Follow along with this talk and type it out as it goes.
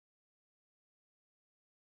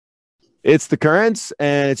It's the Currents,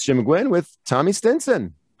 and it's Jim McGuinn with Tommy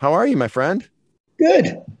Stinson. How are you, my friend?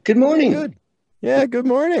 Good. Good morning. Good. Yeah, good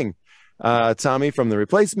morning. Tommy from The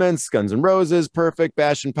Replacements, Guns N' Roses, Perfect,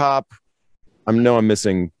 Bash and Pop. I know I'm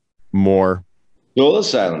missing more. Soul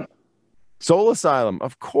Asylum. Soul Asylum,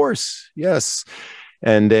 of course. Yes.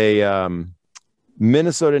 And a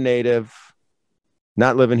Minnesota native,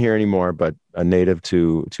 not living here anymore, but a native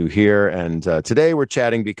to here. And today we're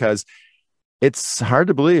chatting because it's hard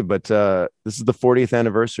to believe, but this is the 40th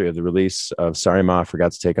anniversary of the release of Sorry Ma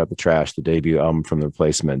Forgot to Take Out the Trash, the debut album from The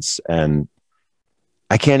Replacements. And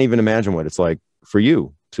I can't even imagine what it's like for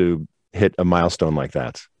you to hit a milestone like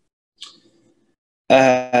that.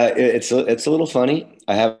 It's a little funny.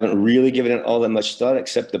 I haven't really given it all that much thought,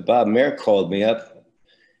 except that Bob Mayer called me up,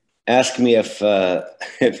 asked me if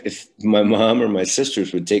my mom or my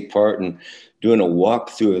sisters would take part in doing a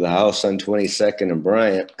walkthrough of the house on 22nd and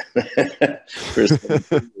Bryant for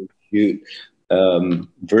some cute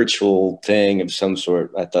virtual thing of some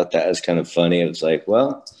sort. I thought that was kind of funny. It was like,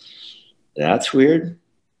 well, that's weird.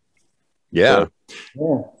 Yeah. But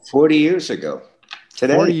yeah, 40 years ago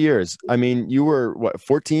 40 today. years. I mean, you were what,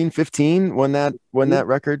 14, 15 when that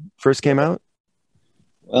record first came out?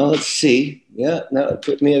 Well, let's see. Yeah, no, it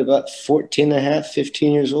put me at about 14 and a half,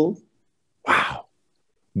 15 years old. Wow.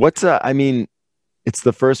 What's I mean, it's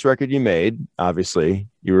the first record you made, obviously.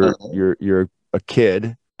 Uh-huh. You're a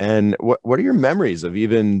kid. And what are your memories of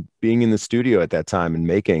even being in the studio at that time and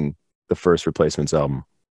making the first Replacements album?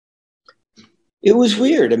 It was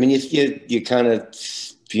weird. I mean, you kind of,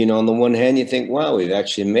 on the one hand, you think, wow, we've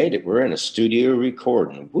actually made it. We're in a studio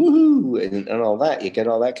recording, woohoo, and all that. You get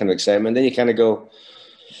all that kind of excitement. Then you kind of go,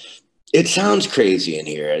 it sounds crazy in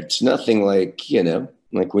here. It's nothing like,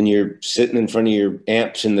 like when you're sitting in front of your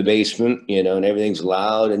amps in the basement, and everything's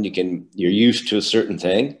loud and you're used to a certain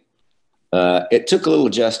thing. It took a little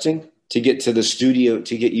adjusting to get to the studio,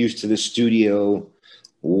 to get used to the studio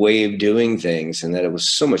way of doing things, and that it was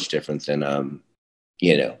so much different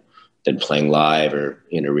you know, than playing live or,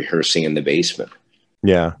 rehearsing in the basement.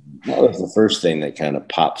 Yeah. That was the first thing that kind of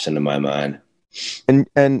pops into my mind.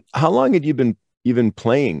 And how long had you been even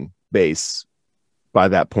playing bass by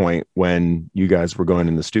that point when you guys were going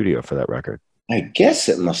in the studio for that record? I guess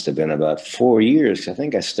it must have been about 4 years. I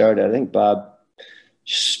think Bob,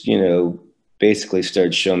 you know, basically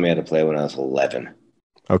started showing me how to play when I was 11.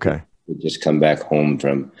 Okay. We'd just come back home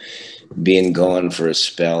from being gone for a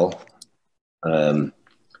spell.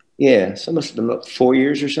 Yeah, so it must have been about 4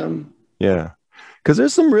 years or something. Yeah. Because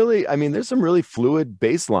there's some really fluid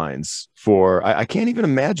bass lines for I can't even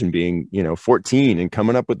imagine being, 14 and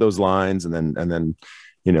coming up with those lines and then,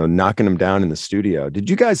 knocking them down in the studio. Do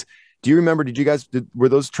you remember, were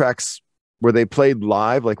those tracks, were they played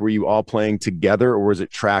live? Like, were you all playing together, or was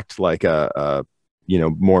it tracked like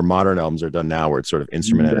more modern albums are done now where it's sort of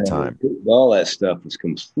instrument at a No, time? all that stuff was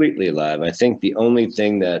completely live. I think the only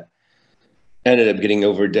thing that ended up getting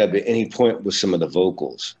overdubbed at any point was some of the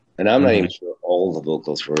vocals. And I'm not even Hmm. sure all the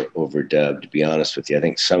vocals were overdubbed, to be honest with you. I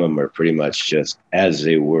think some of them are pretty much just as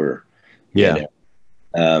they were, you Yeah.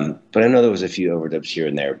 know. But I know there was a few overdubs here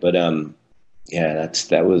and there. But yeah,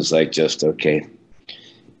 that was like just okay,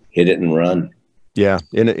 hit it and run. Yeah.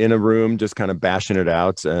 In a room, just kind of bashing it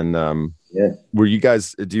out. And Yeah. do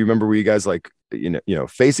you remember, were you guys like,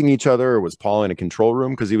 facing each other, or was Paul in a control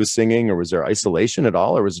room because he was singing, or was there isolation at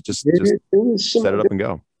all, or was it just There was set some. it up and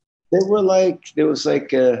go? There was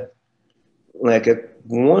like a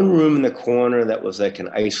one room in the corner that was like an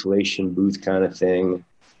isolation booth kind of thing,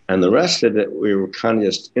 and the rest of it we were kind of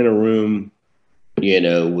just in a room,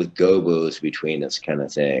 with gobos between us, kind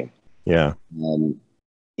of thing. Yeah. Um,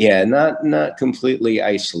 yeah, not completely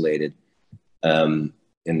isolated in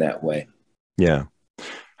that way. Yeah.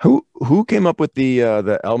 Who came up with the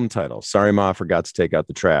album title? Sorry Ma Forgot to Take Out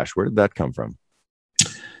the Trash. Where did that come from?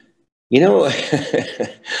 You know,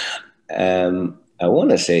 I want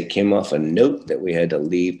to say it came off a note that we had to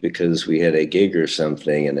leave because we had a gig or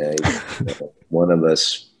something, and one of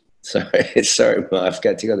us, sorry, Ma, I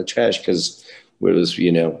forgot to take out the trash because it was,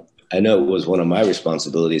 I know it was one of my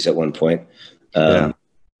responsibilities at one point, Yeah. um,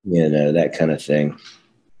 that kind of thing.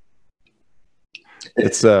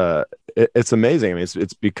 It's it's amazing. I mean,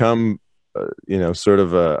 it's become sort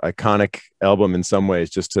of a iconic album in some ways,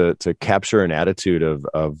 just to capture an attitude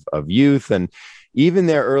of youth. And even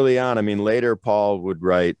there early on, I mean, later Paul would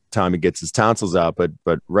write Tommy Gets His Tonsils Out,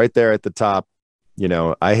 but right there at the top,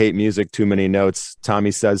 I hate music, too many notes,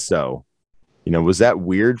 Tommy says so. Was that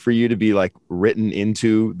weird for you to be like written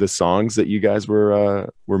into the songs that you guys were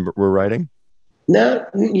writing? Not,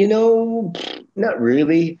 not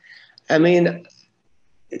really. I mean,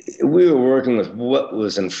 we were working with what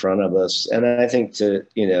was in front of us. And I think to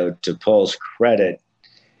Paul's credit,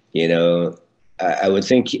 I would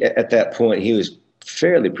think at that point he was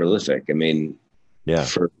fairly prolific. I mean, Yeah.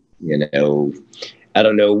 I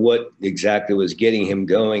don't know what exactly was getting him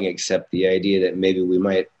going, except the idea that maybe we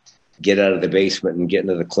might get out of the basement and get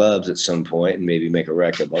into the clubs at some point and maybe make a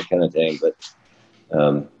record, that kind of thing. But,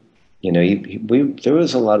 there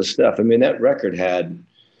was a lot of stuff. I mean, that record had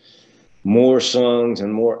more songs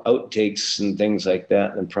and more outtakes and things like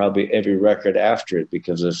that than probably every record after it,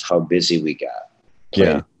 because of how busy we got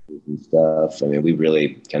playing and stuff. I mean, we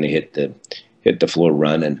really kind of hit the floor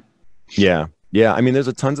running. Yeah. Yeah. I mean, there's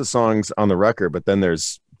a tons of songs on the record, but then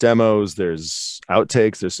there's demos, there's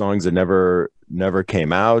outtakes, there's songs that never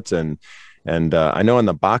came out. And I know on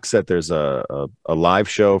the box set, there's a live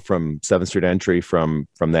show from 7th Street Entry from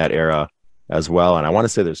that era as well. And I want to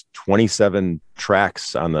say there's 27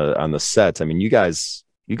 tracks on the sets. I mean, you guys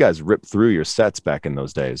ripped through your sets back in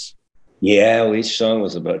those days. Yeah, well, each song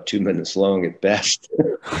was about 2 minutes long at best.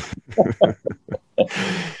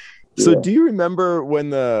 So do you remember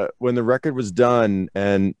when the record was done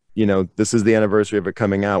and, this is the anniversary of it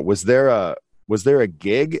coming out, was there a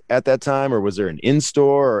gig at that time, or was there an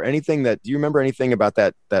in-store or anything do you remember anything about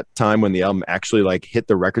that time when the album actually like hit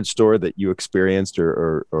the record store that you experienced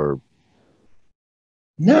or?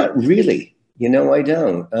 Not really. I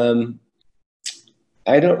don't.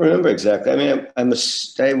 I don't remember exactly. I mean, I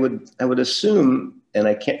would assume, and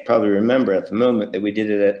I can't probably remember at the moment, that we did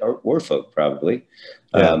it at Orfolk probably.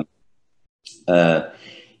 Yeah.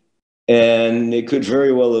 And it could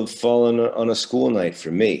very well have fallen on a school night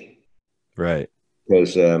for me. Right.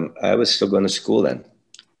 Because I was still going to school then.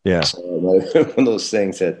 Yeah. So one of those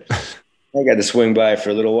things that I got to swing by for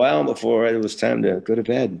a little while before it was time to go to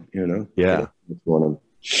bed, Yeah. God,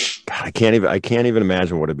 I can't even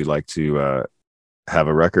imagine what it'd be like to have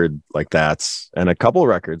a record like that and a couple of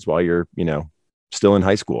records while you're, still in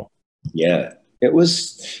high school. Yeah. It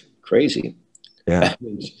was crazy. Yeah. I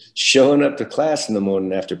mean, showing up to class in the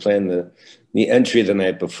morning after playing the entry the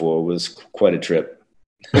night before was quite a trip.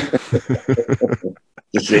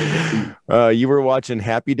 You were watching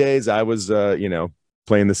Happy Days. I was,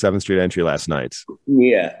 playing the 7th Street Entry last night.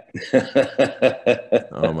 Yeah.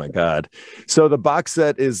 Oh my God. So the box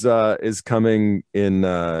set is coming in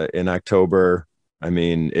October. I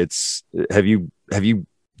mean,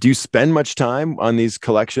 do you spend much time on these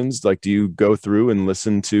collections? Like, do you go through and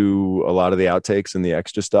listen to a lot of the outtakes and the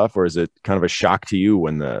extra stuff, or is it kind of a shock to you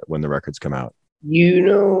when the records come out?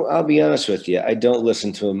 I'll be honest with you. I don't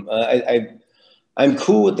listen to them. I'm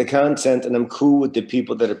cool with the content, and I'm cool with the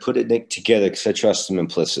people that are putting it together because I trust them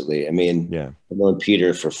implicitly. I mean, yeah. I've known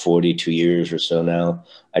Peter for 42 years or so now.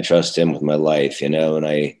 I trust him with my life, and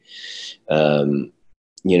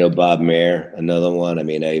Bob Mayer, another one. I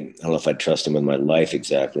mean, I don't know if I trust him with my life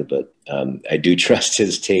exactly, but I do trust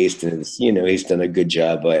his taste, and he's done a good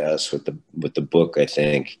job by us with the book, I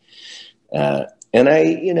think. And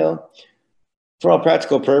for all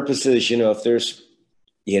practical purposes, if there's,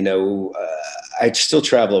 I still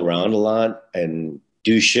travel around a lot and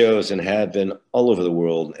do shows and have been all over the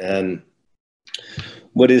world. And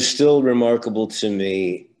what is still remarkable to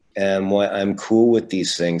me and why I'm cool with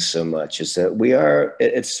these things so much is that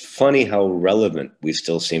it's funny how relevant we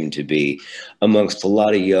still seem to be amongst a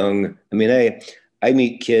lot of young, I mean, I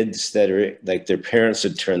meet kids that are like their parents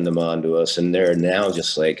had turned them on to us, and they're now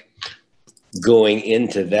just like going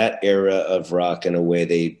into that era of rock in a way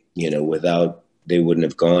they wouldn't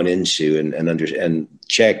have gone into and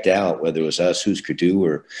checked out, whether it was us, Who's Kadu,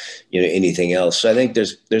 or anything else. So I think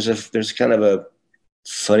there's kind of a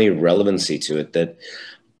funny relevancy to it that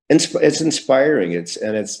it's inspiring. It's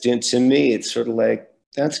to me, it's sort of like,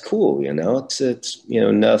 that's cool, it's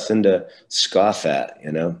nothing to scoff at,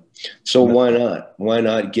 So why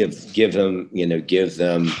not give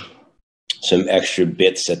them some extra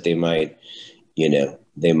bits that they might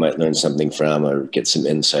learn something from, or get some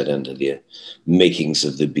insight into the makings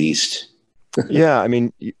of the beast. Yeah. I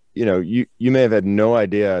mean, you may have had no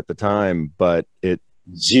idea at the time, but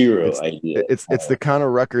zero idea. It's the kind of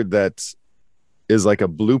record that is like a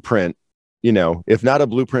blueprint, if not a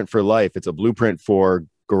blueprint for life, it's a blueprint for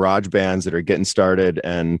garage bands that are getting started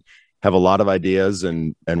and have a lot of ideas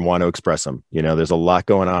and want to express them. There's a lot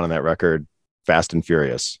going on that record, fast and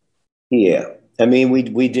furious. Yeah. I mean,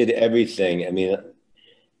 we did everything. I mean,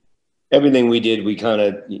 everything we did, we kind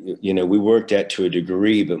of, we worked at to a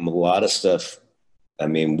degree, but a lot of stuff, I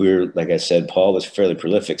mean, like I said, Paul was fairly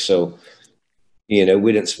prolific. So, we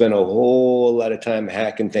didn't spend a whole lot of time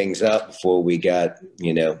hacking things out before we got,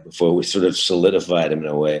 before we sort of solidified them in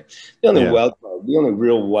a way. The only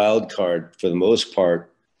real wild card for the most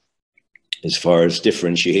part as far as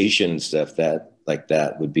differentiation and stuff, that like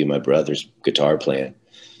that would be my brother's guitar playing.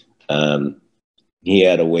 He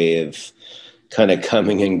had a way of kind of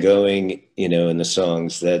coming and going, you know, in the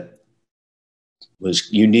songs that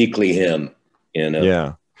was uniquely him, you know?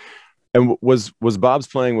 Yeah. And was Bob's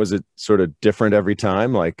playing, was it sort of different every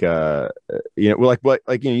time? Like, you know, like,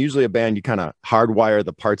 you know, usually a band, you kind of hardwire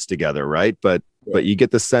the parts together, right? But you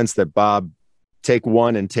get the sense that Bob, take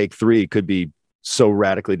one and take three could be so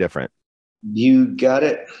radically different. You got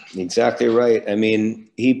it exactly right. I mean,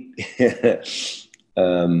 he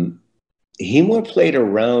more played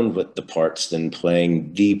around with the parts than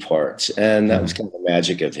playing the parts, and that was kind of the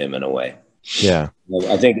magic of him in a way. Yeah.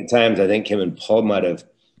 I think at times, I think him and Paul might have,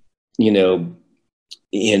 you know,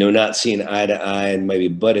 not seen eye to eye and maybe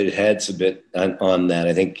butted heads a bit on that.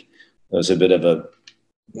 I think there was a bit of a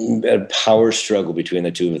power struggle between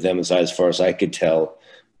the two of them, as far as I could tell,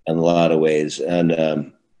 in a lot of ways. And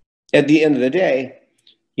at the end of the day,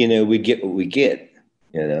 you know, we get what we get,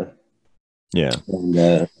 you know. Yeah. And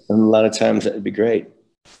a lot of times that would be great.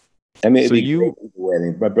 I mean, so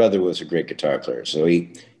my brother was a great guitar player, so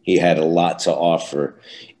he had a lot to offer.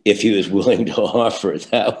 If he was willing to offer,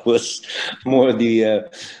 that was more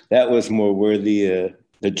where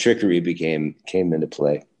the trickery came into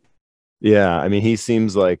play. Yeah, I mean, he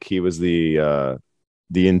seems like he was the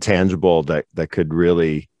intangible that could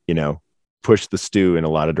really, you know, push the stew in a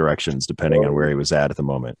lot of directions depending on where he was at the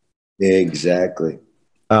moment. Exactly.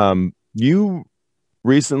 You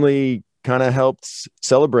recently kind of helped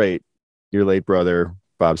celebrate your late brother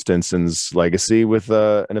Bob Stinson's legacy with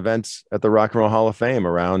an event at the Rock and Roll Hall of Fame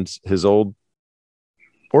around his old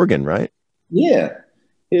organ, right? Yeah,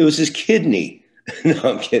 it was his kidney. No,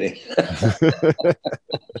 I'm kidding.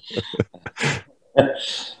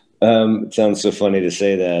 It sounds so funny to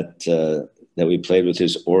say that we played with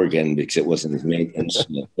his organ because it wasn't his main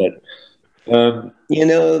instrument. But you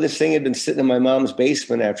know, this thing had been sitting in my mom's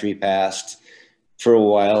basement after he passed for a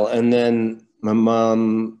while, and then my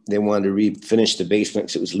mom, they wanted to refinish the basement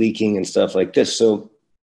because it was leaking and stuff like this. So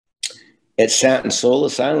it sat in Soul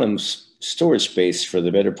Asylum's storage space for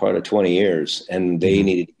the better part of 20 years, and they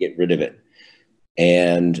needed to get rid of it.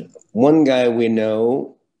 And one guy we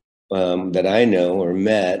know, that I know or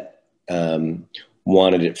met,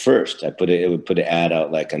 wanted it first. It would put an ad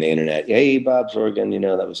out like on the internet. Hey, Bob's organ, you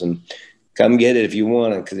know, that was in, come get it if you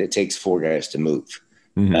want it, because it takes 4 guys to move.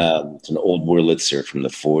 It's an old Wurlitzer from the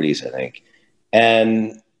 40s, I think.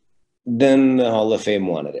 And then the Hall of Fame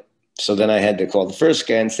wanted it. So then I had to call the first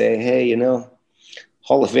guy and say, hey, you know,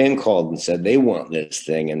 Hall of Fame called and said they want this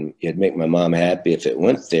thing, and it'd make my mom happy if it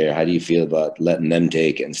went there. How do you feel about letting them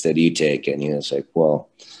take it instead of you take it? And, you know, it's like, well,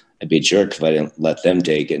 I'd be a jerk if I didn't let them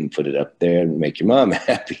take it and put it up there and make your mom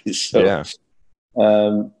happy. So,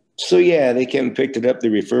 yeah, they came and picked it up. They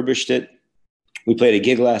refurbished it. We played a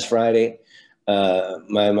gig last Friday.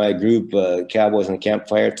 My group, Cowboys and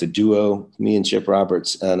Campfire, it's a duo, me and Chip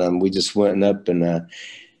Roberts, and we just went up and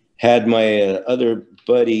had my other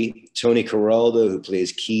buddy Tony Coraldo, who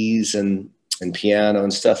plays keys and piano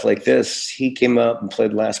and stuff like this. He came up and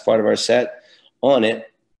played the last part of our set on it,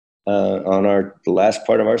 the last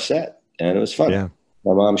part of our set, and it was fun. Yeah.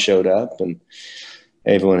 My mom showed up and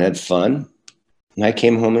everyone had fun, and I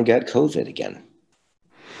came home and got COVID again.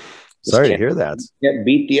 Sorry to hear that. Can't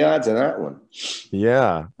beat the odds on that one.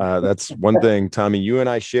 Yeah, that's one thing, Tommy, you and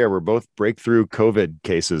I share. We're both breakthrough COVID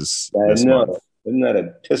cases this month. Isn't that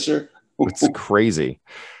a pisser? It's crazy.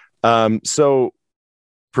 So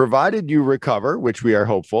provided you recover, which we are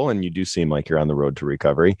hopeful, and you do seem like you're on the road to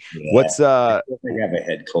recovery. Yeah, I have a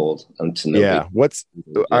head cold.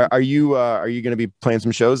 Are you going to be playing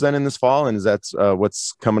some shows then in this fall? And is that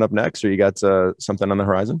what's coming up next, or you got something on the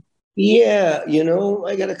horizon? Yeah, you know,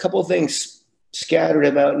 I got a couple of things scattered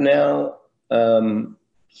about now. I'm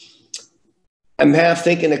half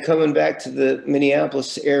thinking of coming back to the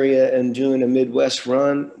Minneapolis area and doing a Midwest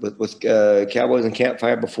run with Cowboys and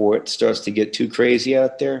Campfire before it starts to get too crazy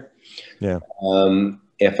out there. Yeah.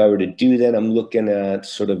 If I were to do that, I'm looking at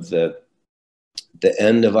sort of the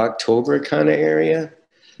end of October kind of area.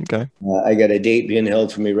 Okay. I got a date being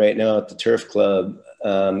held for me right now at the Turf Club.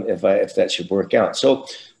 If that should work out, so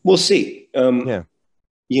we'll see. Yeah.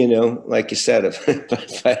 You know, like you said,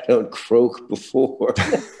 if I don't croak before.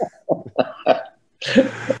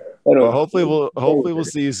 Well, hopefully we'll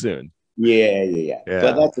see you soon. Yeah.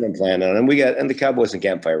 But that's what I'm planning on. And the Cowboys and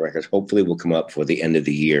Campfire records hopefully will come up for the end of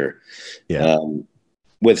the year. Yeah.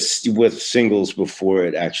 With singles before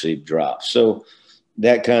it actually drops. So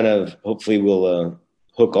that kind of hopefully will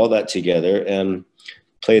hook all that together and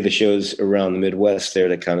play the shows around the Midwest there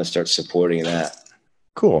to kind of start supporting that.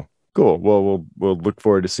 Cool. Cool. Well, we'll look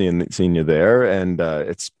forward to seeing you there. And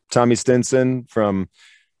it's Tommy Stinson from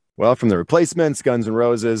the Replacements, Guns N'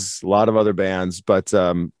 Roses, a lot of other bands. But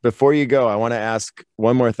before you go, I want to ask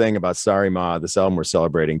one more thing about Sorry Ma, this album we're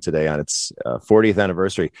celebrating today on its 40th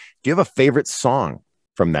anniversary. Do you have a favorite song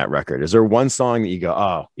from that record? Is there one song that you go,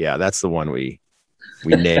 oh yeah, that's the one we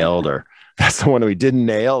nailed, or that's the one we didn't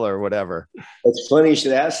nail, or whatever? It's funny you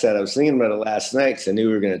should ask that. I was thinking about it last night because I knew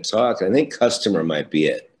we were going to talk. I think Customer might be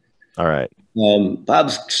it. All right.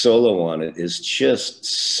 Bob's solo on it is just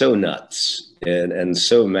so nuts and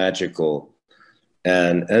so magical.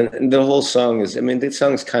 And the whole song is, I mean, the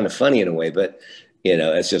song's kind of funny in a way, but,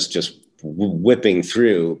 it's just whipping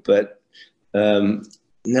through. But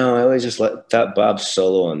no, I always just thought Bob's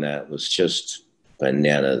solo on that was just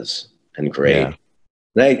bananas and great. Yeah.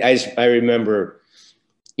 And I remember,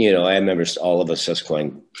 I remember all of us just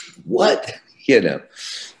going, what? Did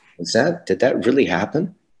that really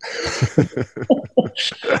happen?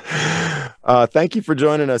 Thank you for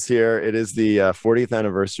joining us here. It is the 40th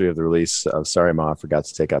anniversary of the release of Sorry Ma Forgot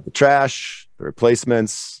to Take Out the Trash, The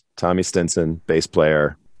Replacements, Tommy Stinson, bass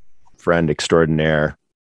player, friend extraordinaire,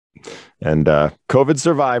 and COVID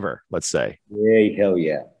survivor, let's say. Yeah, hell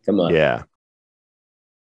yeah. Come on. Yeah.